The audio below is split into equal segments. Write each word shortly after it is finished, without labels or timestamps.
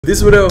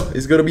This video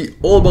is going to be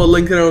all about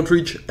LinkedIn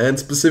outreach and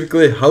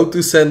specifically how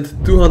to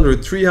send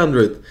 200,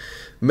 300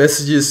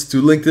 messages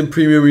to LinkedIn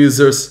Premium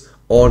users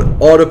on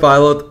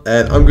Autopilot,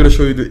 and I'm going to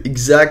show you the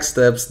exact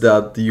steps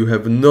that you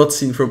have not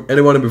seen from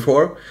anyone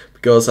before,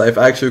 because I've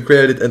actually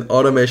created an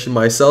automation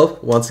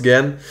myself once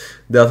again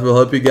that will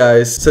help you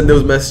guys send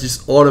those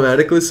messages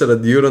automatically so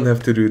that you don't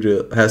have to do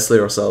the hassle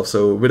yourself.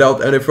 So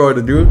without any further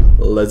ado,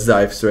 let's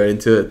dive straight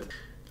into it.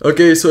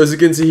 Okay, so as you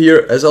can see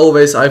here, as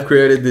always, I've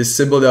created this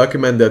simple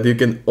document that you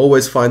can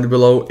always find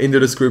below in the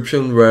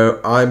description,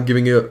 where I'm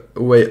giving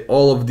away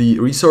all of the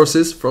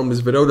resources from this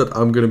video that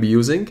I'm going to be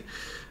using.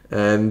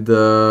 And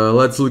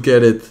let's look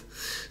at it.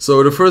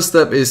 So the first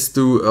step is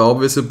to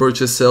obviously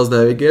purchase Sales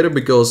Navigator,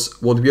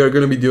 because what we are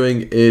going to be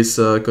doing is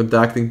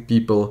contacting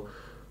people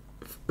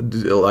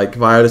like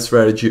via the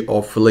strategy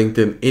of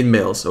LinkedIn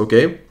Inmails,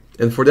 okay?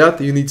 And for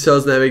that you need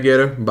Sales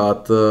Navigator,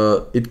 but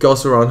it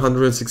costs around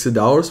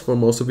 $160 for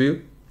most of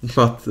you.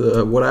 But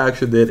what I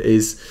actually did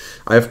is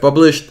I've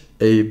published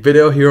a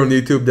video here on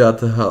YouTube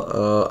that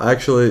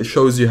actually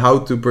shows you how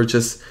to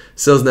purchase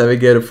Sales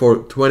Navigator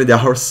for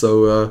 $20.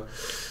 So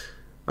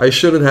I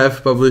shouldn't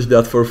have published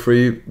that for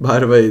free. By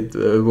the way, it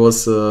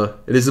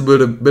is a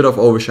bit of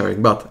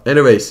oversharing. But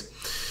anyways,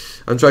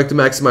 I'm trying to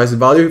maximize the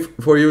value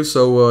for you,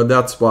 so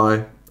that's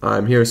why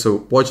I'm here.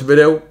 So watch the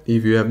video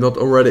if you have not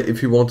already.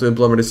 If you want to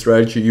implement a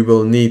strategy, you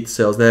will need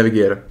Sales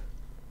Navigator.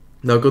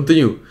 Now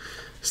continue.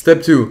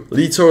 Step 2,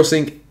 lead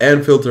sourcing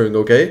and filtering,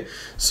 okay?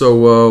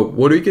 So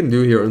what we can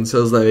do here in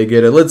Sales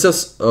Navigator, let's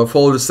just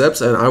follow the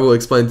steps and I will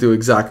explain to you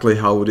exactly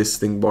how this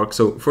thing works.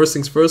 So first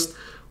things first,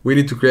 we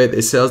need to create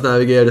a Sales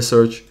Navigator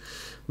search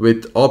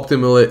with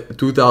optimally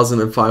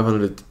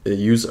 2,500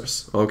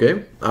 users,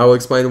 okay? I will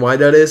explain why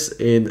that is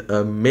in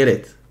a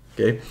minute,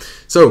 okay?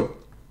 So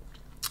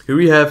here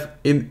we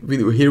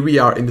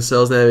are in the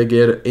Sales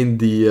Navigator in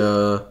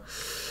the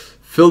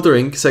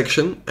filtering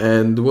section,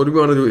 and what we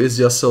want to do is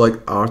just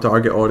select our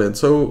target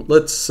audience. So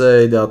let's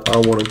say that I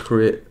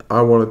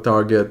want to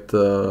target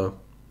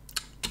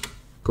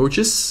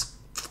coaches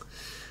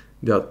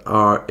that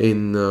are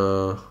in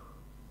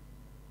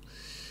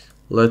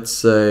let's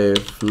say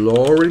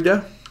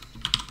Florida.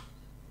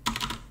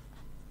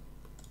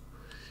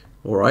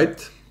 All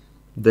right,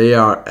 they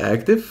are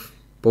active,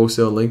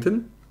 posted on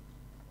LinkedIn,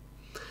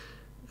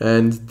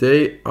 and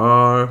they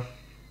are,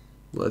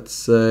 let's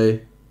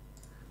say,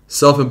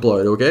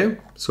 self-employed, okay?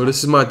 So this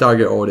is my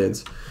target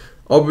audience.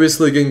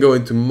 Obviously you can go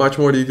into much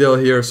more detail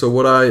here. So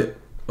what I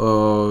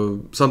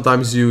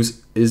sometimes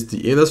use is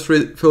the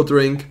industry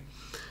filtering.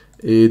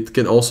 It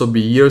can also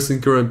be years in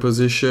current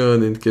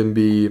position. It can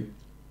be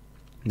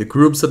the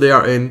groups that they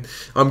are in.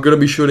 I'm gonna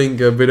be shooting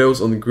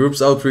videos on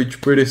groups outreach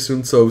pretty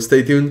soon, so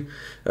stay tuned.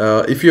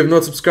 If you have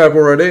not subscribed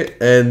already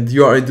and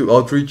you are into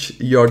outreach,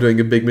 you are doing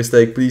a big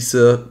mistake. Please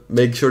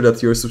make sure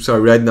that you're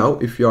subscribed right now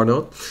if you are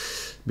not,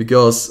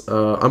 because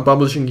I'm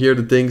publishing here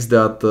the things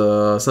that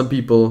some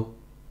people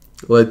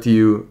let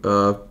you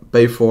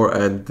pay for,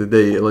 and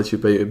they let you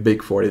pay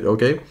big for it,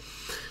 okay?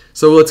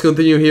 So let's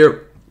continue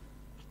here.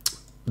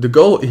 The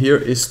goal here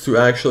is to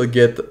actually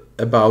get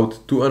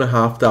about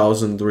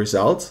 2,500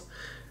 results,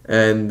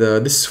 and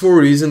this is for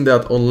a reason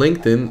that on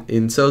LinkedIn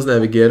in Sales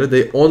Navigator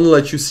they only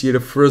let you see the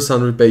first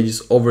 100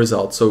 pages of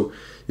results, so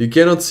you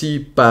cannot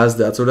see past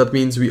that. So that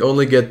means we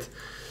only get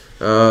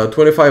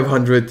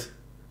 2,500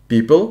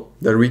 people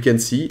that we can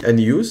see and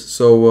use.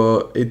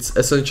 So it's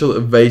essentially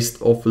a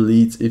waste of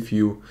leads if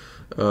you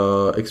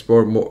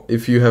export more,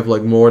 if you have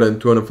like more than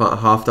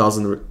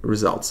 2,500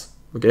 results,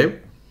 okay?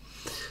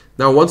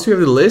 Now once you have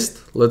the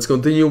list, let's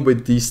continue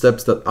with the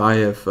steps that I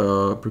have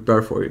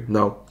prepared for you.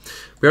 Now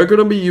we are going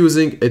to be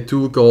using a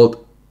tool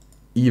called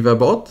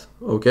EvaBot,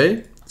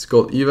 okay? It's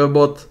called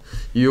EvaBot.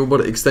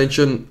 EvaBot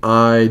extension,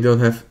 I don't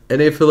have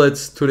any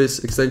affiliates to this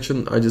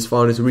extension. I just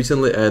found it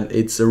recently and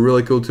it's a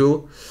really cool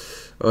tool.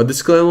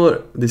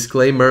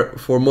 Disclaimer,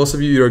 for most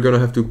of you, you're gonna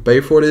have to pay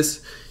for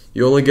this.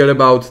 You only get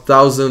about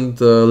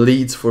 1,000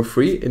 leads for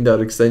free in that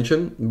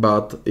extension,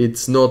 but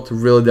it's not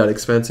really that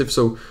expensive.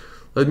 So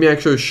let me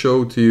actually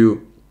show to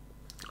you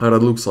how that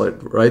looks like,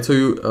 right? So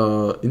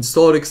you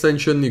install the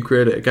extension, you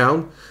create an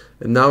account,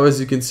 and now as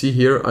you can see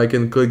here, I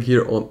can click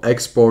here on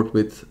export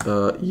with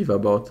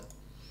EvaBot.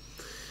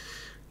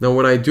 Now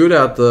when I do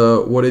that,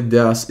 what it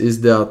does is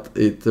that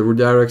it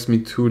redirects me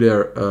to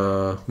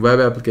their web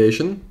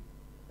application.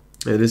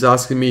 It is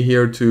asking me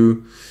here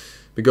to,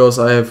 because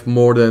I have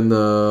more than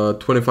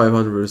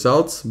 2,500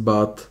 results,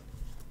 but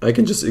I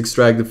can just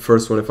extract the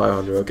first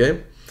 2,500,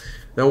 okay?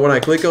 Now when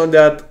I click on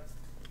that,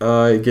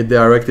 I get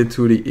directed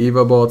to the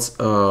EvaBot's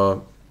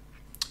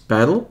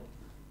panel,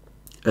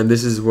 and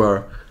this is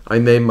where I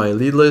name my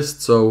lead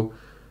list. So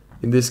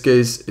in this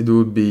case it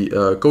would be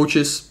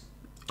coaches,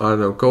 I don't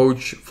know,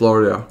 Coach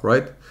Florida,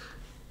 right?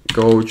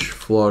 Coach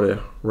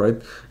Florida,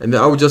 right? And then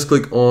I would just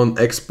click on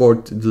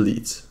export the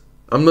leads.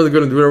 I'm not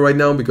going to do that right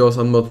now because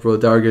I'm not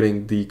really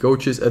targeting the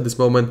coaches at this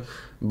moment,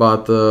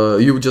 but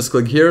you would just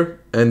click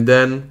here, and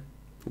then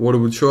what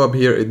would show up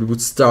here, it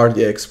would start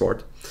the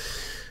export.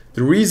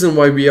 The reason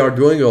why we are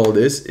doing all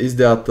this is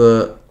that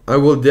I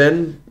will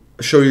then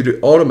show you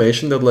the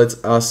automation that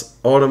lets us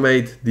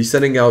automate the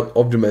sending out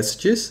of the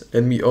messages,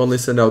 and we only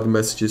send out the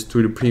messages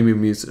to the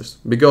premium users,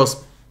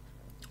 because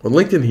on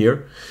LinkedIn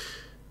here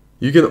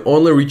you can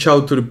only reach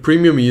out to the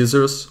premium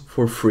users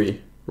for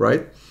free,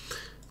 right?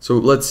 So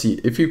let's see,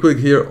 if you click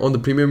here on the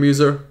premium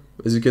user,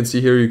 as you can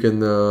see here, you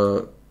can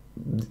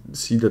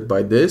see that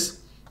by this,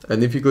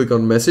 and if you click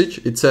on message,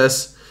 it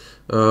says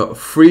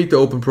free to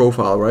open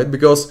profile, right?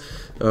 Because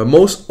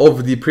most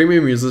of the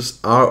premium users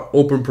are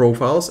open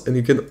profiles, and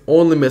you can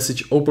only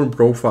message open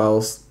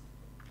profiles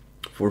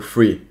for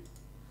free.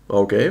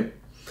 Okay,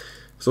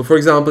 so for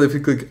example, if you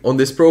click on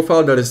this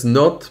profile that is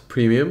not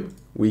premium,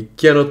 we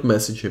cannot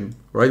message him,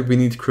 right? We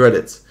need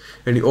credits,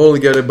 and you only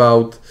get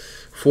about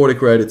 40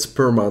 credits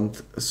per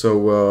month,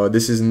 so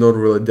this is not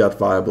really that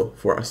viable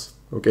for us.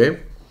 Okay,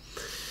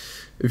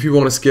 if you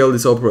want to scale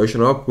this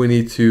operation up, we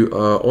need to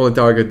only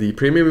target the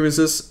premium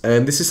users,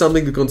 and this is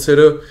something to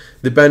consider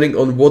depending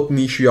on what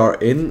niche you are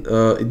in.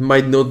 It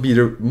might not be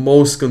the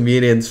most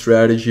convenient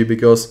strategy,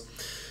 because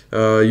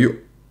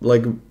you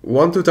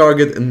want to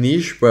target a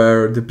niche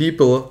where the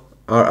people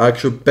are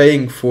actually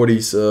paying for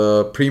these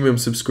premium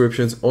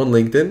subscriptions on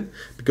LinkedIn,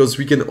 because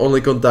we can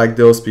only contact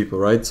those people,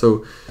 right?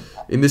 So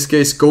in this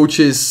case,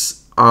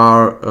 coaches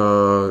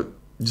are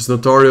just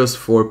notorious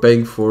for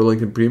paying for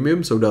LinkedIn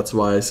Premium, so that's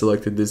why I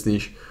selected this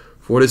niche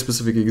for this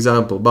specific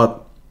example.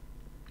 But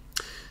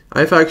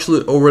I've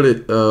actually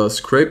already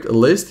scraped a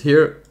list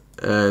here,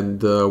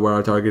 and where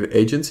I target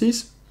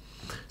agencies.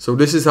 So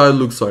this is how it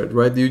looks like,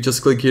 right? You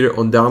just click here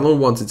on download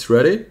once it's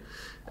ready,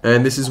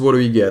 and this is what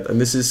we get,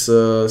 and this is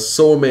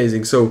so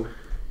amazing. So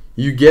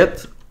you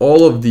get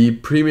all of the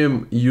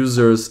premium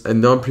users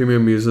and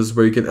non-premium users,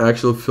 where you can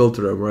actually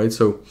filter them, right?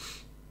 So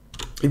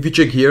if you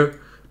check here,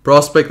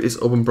 prospect is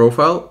open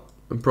profile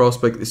and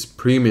prospect is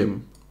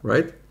premium,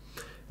 right?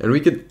 And we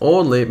can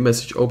only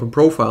message open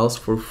profiles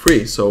for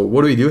free. So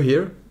what we do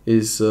here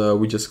is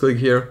we just click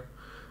here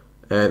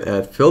and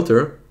add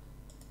filter.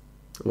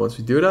 Once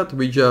we do that,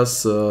 we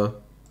just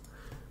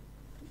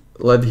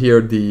let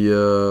here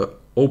the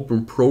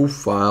open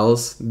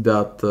profiles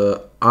that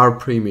are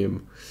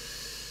premium.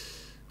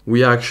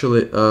 We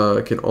actually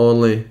can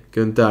only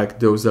contact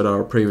those that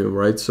are premium,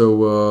 right? So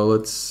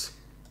let's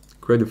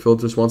create the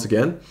filters once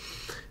again.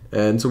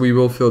 And so we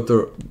will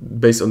filter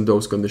based on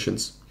those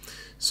conditions.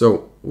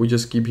 So we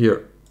just keep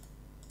here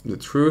the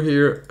through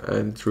here,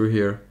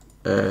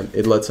 and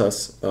it lets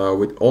us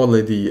with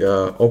only the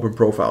open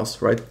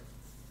profiles, right?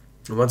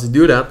 And once you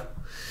do that,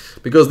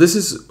 because this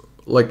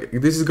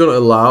is gonna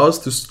allow us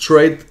to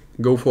straight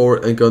go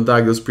forward and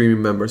contact those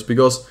premium members.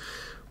 Because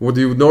what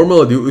you would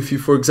normally do, if you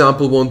for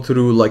example want to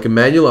do like a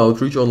manual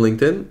outreach on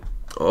LinkedIn,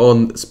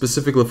 on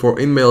specifically for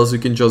Inmails, you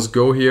can just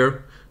go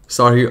here,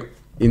 start here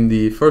in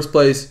the first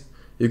place.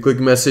 You click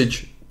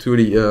message to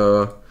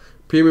the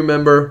premium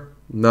member.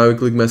 Now you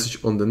click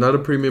message on another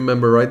premium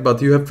member, right? But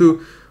you have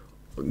to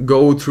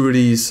go through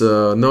these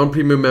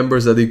non-premium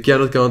members that you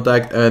cannot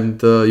contact,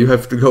 and you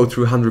have to go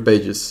through 100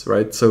 pages,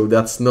 right? So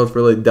that's not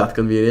really that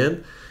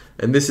convenient.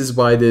 And this is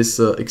why this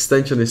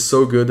extension is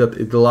so good, that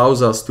it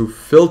allows us to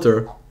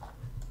filter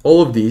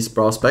all of these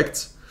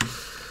prospects,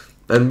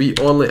 and we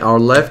only are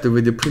left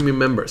with the premium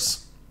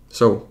members.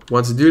 So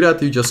once you do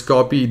that, you just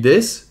copy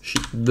this,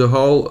 the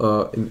whole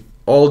in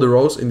all the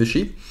rows in the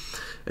sheet,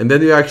 and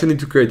then you actually need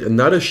to create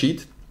another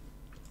sheet.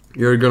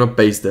 You're gonna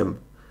paste them.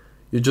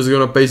 You're just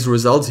gonna paste the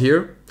results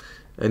here,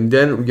 and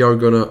then we are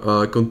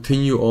gonna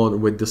continue on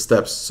with the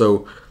steps.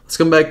 So let's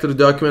come back to the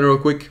document real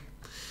quick,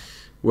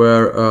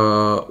 where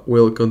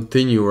we'll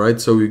continue, right?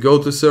 So we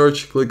go to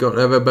search, click on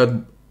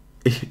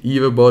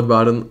Everbot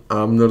button.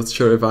 I'm not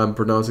sure if I'm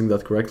pronouncing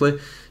that correctly.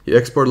 You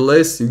export the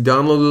list, you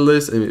download the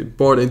list, and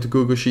import it into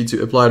Google Sheets.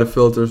 You apply the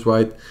filters,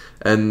 right?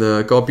 And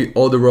copy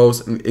all the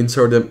rows and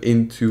insert them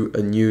into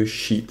a new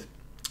sheet.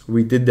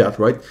 We did that,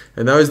 right?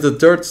 And now is the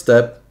third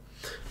step,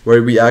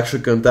 where we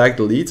actually contact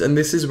the leads. And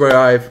this is where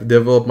I've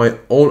developed my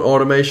own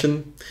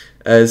automation,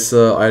 as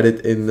I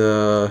did in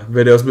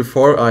videos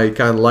before. I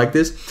kind of like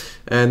this.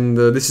 And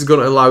this is going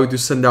to allow you to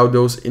send out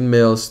those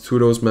emails to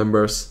those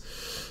members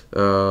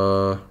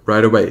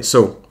right away.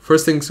 So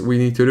first things we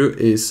need to do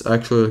is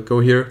actually go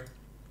here,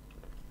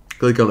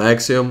 click on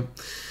Axiom,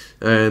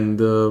 and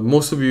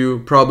most of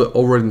you probably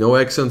already know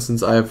Axiom,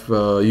 since I've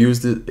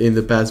used it in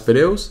the past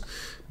videos.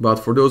 But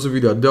for those of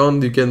you that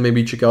don't, you can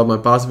maybe check out my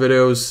past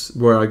videos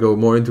where I go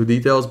more into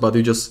details. But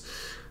you just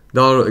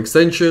download an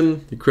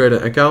extension, you create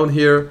an account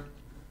here.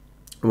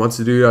 Once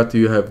you do that,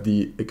 you have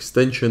the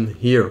extension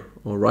here,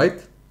 all right?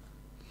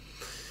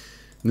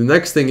 The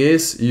next thing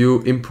is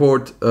you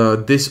import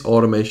this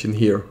automation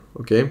here,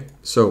 okay?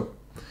 So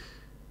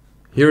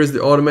here is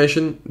the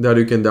automation that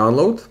you can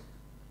download,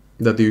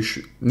 that you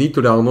need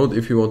to download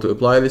if you want to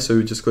apply this. So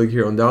you just click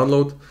here on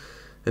download,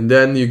 and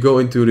then you go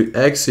into the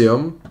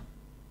Axiom,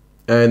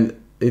 and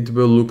it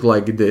will look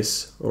like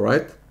this, all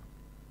right?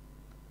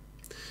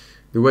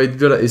 The way to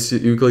do that is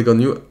you click on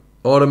new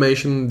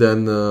automation,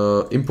 then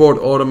import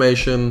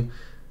automation,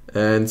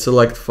 and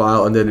select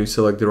file, and then you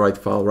select the right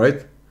file,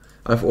 right?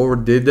 I've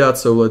already did that,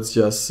 so let's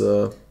just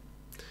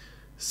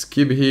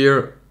skip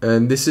here,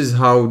 and this is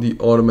how the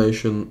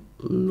automation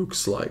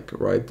looks like,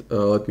 right?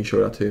 Let me show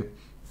that to you.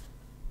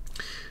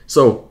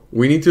 So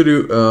we need to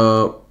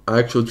do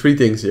actually 3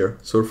 things here.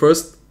 So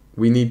first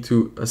we need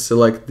to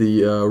select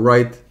the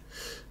right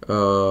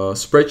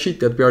spreadsheet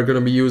that we are going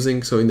to be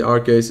using. So in our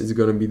case it's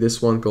going to be this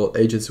one called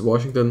Agency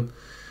Washington,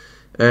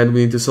 and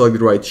we need to select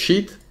the right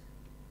sheet,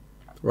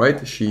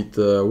 right? Sheet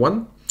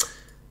 1.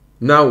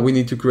 Now we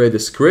need to create a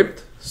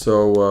script.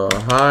 So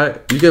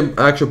you can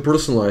actually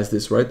personalize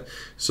this, right?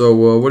 So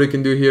what you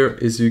can do here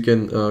is you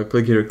can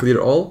click here,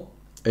 clear all,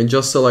 and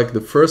just select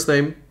the first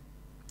name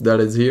that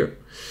is here,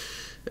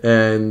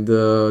 and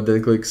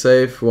then click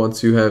save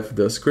once you have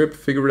the script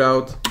figured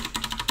out.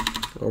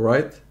 All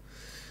right,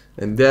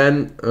 and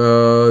then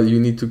you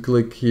need to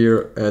click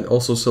here and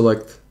also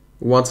select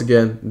once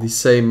again the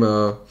same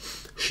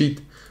sheet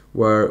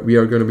where we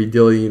are going to be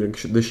deleting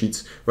the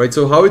sheets, right?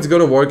 So how it's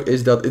going to work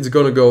is that it's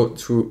going to go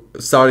through,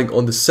 starting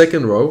on the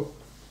second row,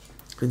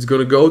 it's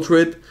going to go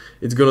through it,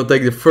 it's going to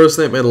take the first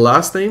name and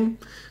last name,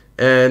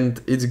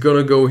 and it's going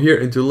to go here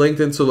into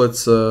LinkedIn. So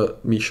let's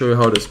me show you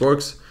how this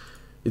works.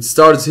 It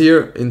starts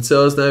here in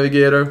Sales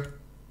Navigator,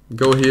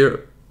 go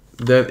here,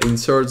 then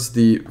inserts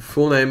the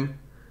full name,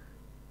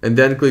 and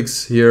then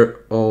clicks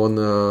here on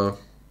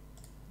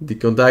the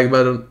contact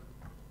button,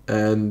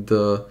 and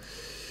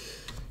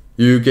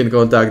you can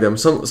contact them.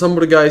 Some of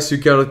the guys you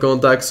cannot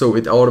contact, so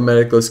it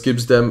automatically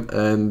skips them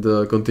and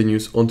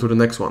continues on to the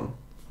next one,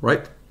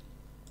 right?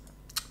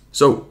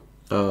 So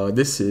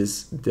this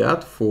is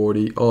that for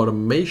the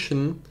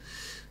automation.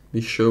 Let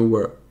me show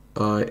where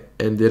I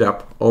ended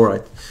up. All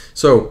right,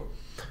 so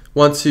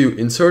once you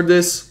insert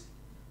this,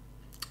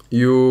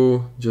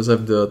 you just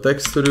have the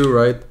text to do,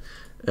 right?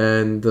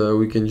 And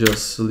we can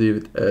just leave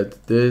it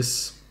at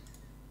this.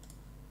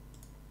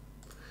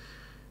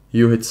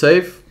 You hit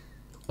save.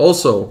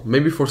 Also,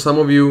 maybe for some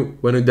of you,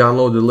 when you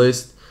download the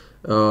list,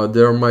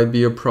 there might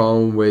be a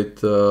problem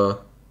with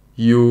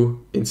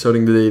you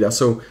inserting the data.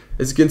 So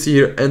as you can see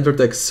here, enter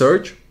text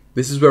search.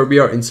 This is where we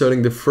are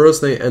inserting the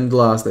first name and the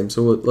last name.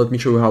 So let me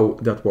show you how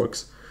that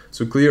works.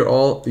 So clear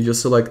all, you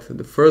just select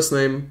the first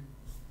name,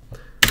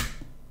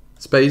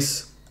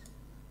 space,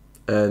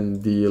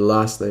 and the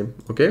last name,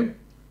 okay?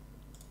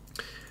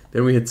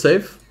 Then we hit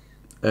save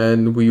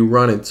and we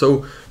run it.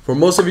 So for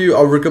most of you,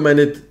 I recommend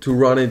it to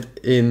run it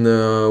in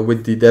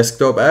with the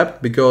desktop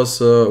app,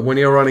 because when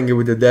you're running it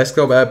with the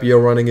desktop app,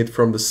 you're running it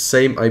from the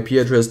same IP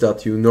address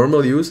that you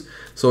normally use.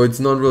 So it's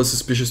not really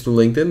suspicious to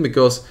LinkedIn,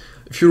 because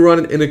if you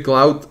run it in the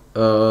cloud,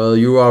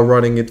 you are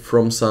running it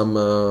from some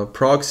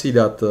proxy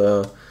that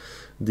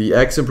the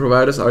access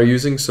providers are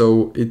using.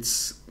 So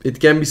it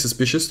can be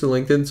suspicious to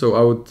LinkedIn. So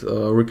I would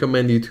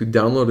recommend you to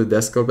download the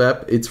desktop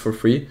app. It's for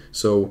free,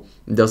 so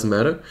it doesn't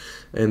matter,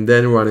 and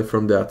then run it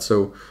from that.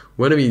 So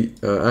when we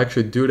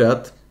actually do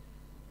that,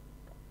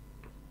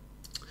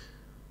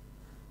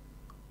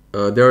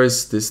 there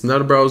is this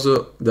another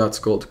browser that's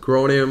called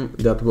Chromium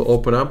that will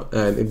open up,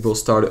 and it will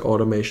start the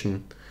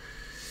automation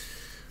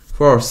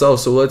for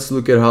ourselves. So let's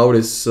look at how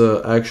this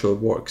actually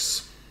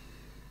works.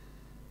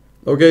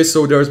 Okay,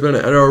 so there's been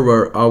an error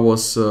where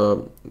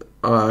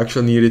I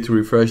actually needed to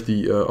refresh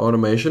the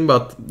automation,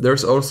 but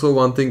there's also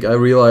one thing I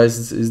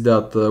realized is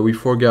that we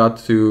forgot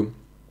to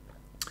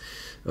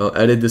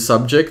edit the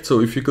subject. So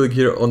if you click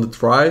here on the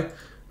try,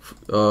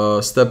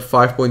 step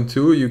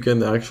 5.2, you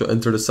can actually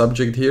enter the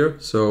subject here.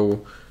 So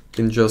you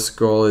can just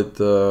call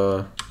it,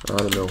 I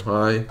don't know,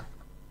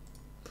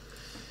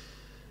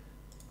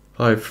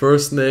 hi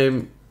first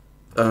name.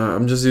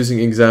 I'm just using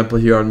example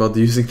here. I'm not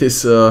using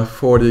this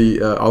for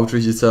the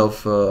outreach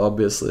itself,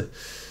 obviously.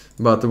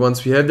 But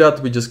once we have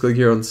that, we just click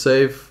here on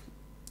save,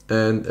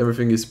 and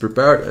everything is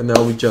prepared. And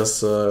now we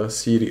just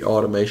see the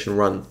automation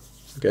run.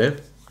 Okay.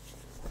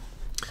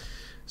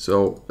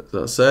 So as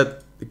I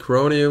said, the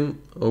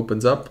Chromium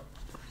opens up,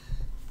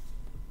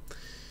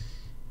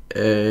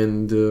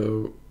 and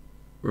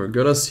we're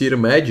gonna see the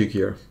magic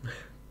here.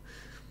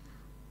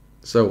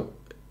 So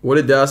what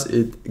it does,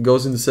 it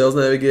goes into Sales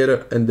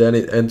Navigator, and then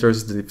it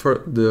enters the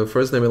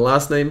first name and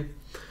last name,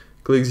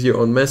 clicks here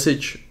on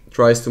message,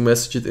 tries to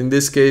message it. In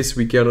this case,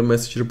 we cannot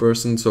message the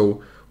person.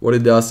 So what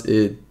it does,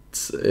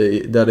 it's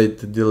that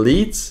it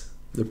deletes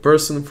the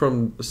person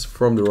from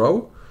the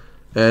row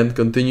and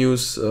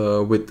continues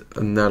with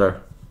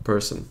another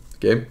person.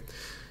 Okay,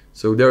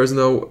 so there is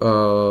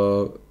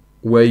no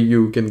way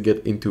you can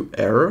get into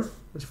error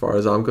as far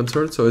as I'm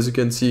concerned. So as you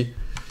can see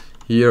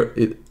here,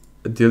 it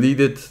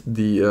deleted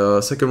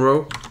the second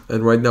row,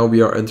 and right now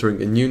we are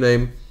entering a new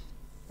name,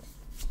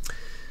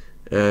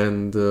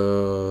 and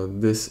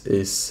this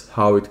is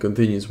how it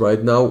continues.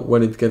 Right now,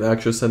 when it can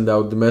actually send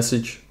out the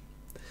message,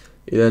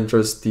 it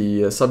enters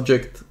the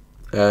subject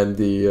and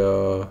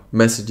the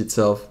message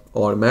itself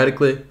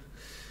automatically,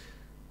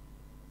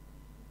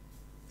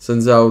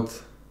 sends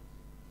out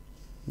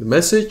the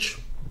message,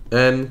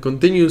 and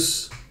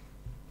continues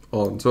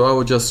on. So I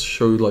will just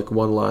show you like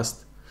one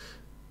last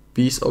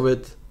piece of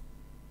it,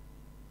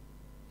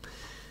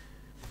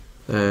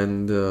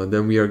 and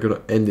then we are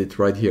gonna end it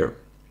right here.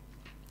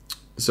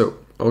 So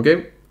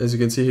okay, as you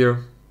can see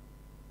here,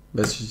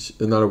 message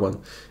another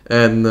one.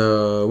 And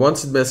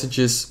once it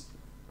messages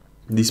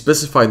the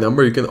specified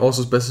number, you can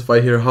also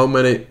specify here how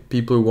many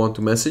people you want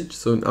to message.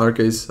 So in our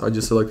case, I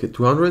just selected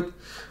 200.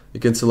 You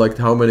can select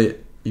how many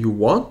you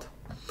want.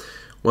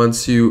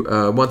 Once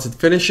it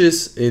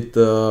finishes, it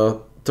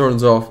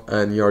turns off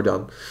and you're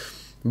done.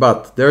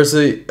 But there's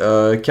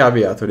a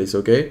caveat to this,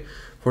 okay?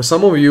 For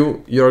some of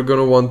you, you're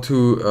gonna want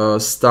to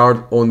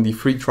start on the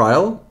free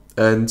trial,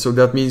 and so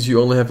that means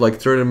you only have like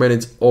 30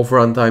 minutes of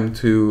runtime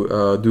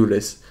to do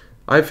this.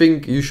 I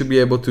think you should be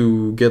able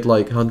to get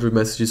like 100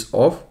 messages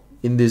off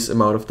in this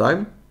amount of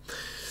time.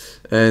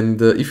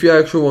 And if you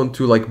actually want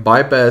to like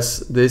bypass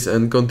this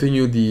and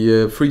continue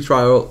the free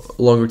trial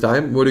longer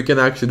time, what you can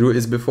actually do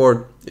is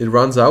before it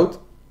runs out,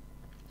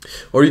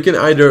 or you can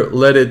either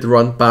let it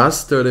run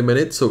past 30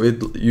 minutes, so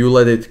you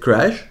let it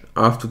crash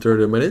after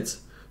 30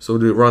 minutes, so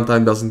the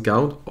runtime doesn't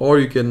count, or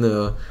you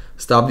can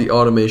stop the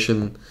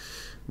automation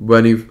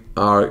when you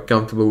are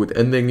comfortable with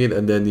ending it,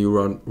 and then you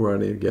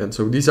run it again.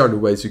 So these are the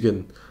ways you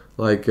can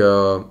like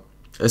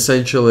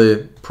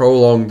essentially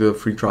prolong the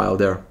free trial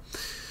there.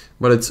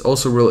 But it's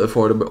also real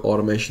affordable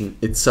automation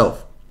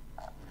itself.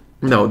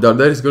 Now that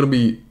is going to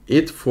be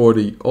it for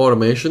the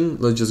automation.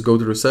 Let's just go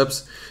to the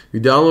steps. You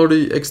download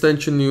the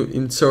extension, you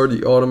insert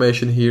the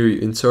automation here, you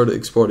insert the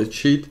exported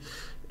sheet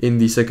in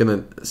the second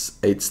and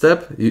 8th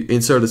step, you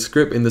insert the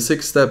script in the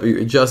 6th step, you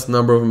adjust the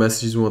number of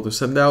messages you want to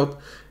send out,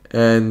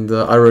 and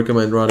I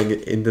recommend running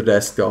it in the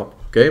desktop.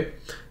 Okay.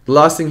 The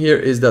last thing here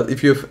is that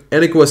if you have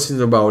any questions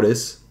about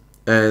this,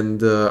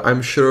 and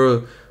I'm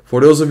sure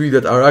for those of you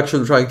that are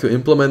actually trying to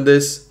implement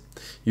this,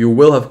 you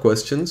will have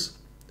questions,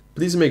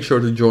 please make sure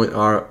to join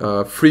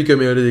our free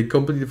community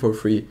completely for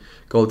free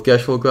called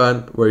Cashflow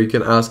Clan, where you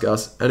can ask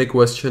us any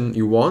question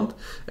you want,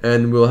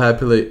 and we'll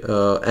happily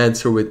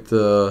answer with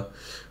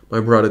my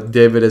brother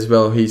David as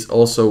well. He's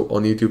also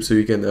on YouTube, so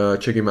you can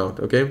check him out.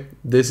 Okay,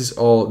 this is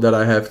all that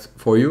I have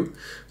for you,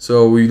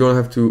 so you don't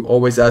have to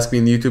always ask me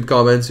in the YouTube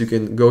comments. You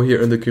can go here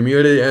in the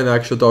community and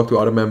actually talk to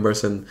other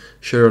members and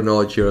share your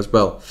knowledge here as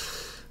well.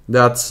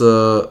 That's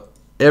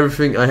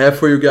everything I have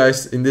for you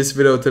guys in this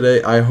video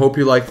today. I hope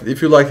you liked it.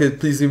 If you liked it,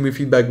 please leave me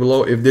feedback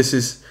below if this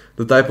is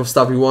the type of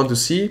stuff you want to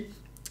see,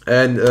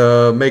 and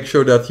make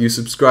sure that you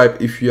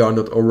subscribe if you are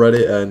not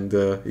already, and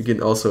you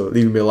can also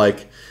leave me a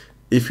like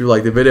if you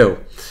like the video.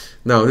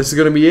 Now this is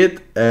gonna be it,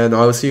 and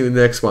I will see you in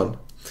the next one.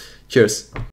 Cheers.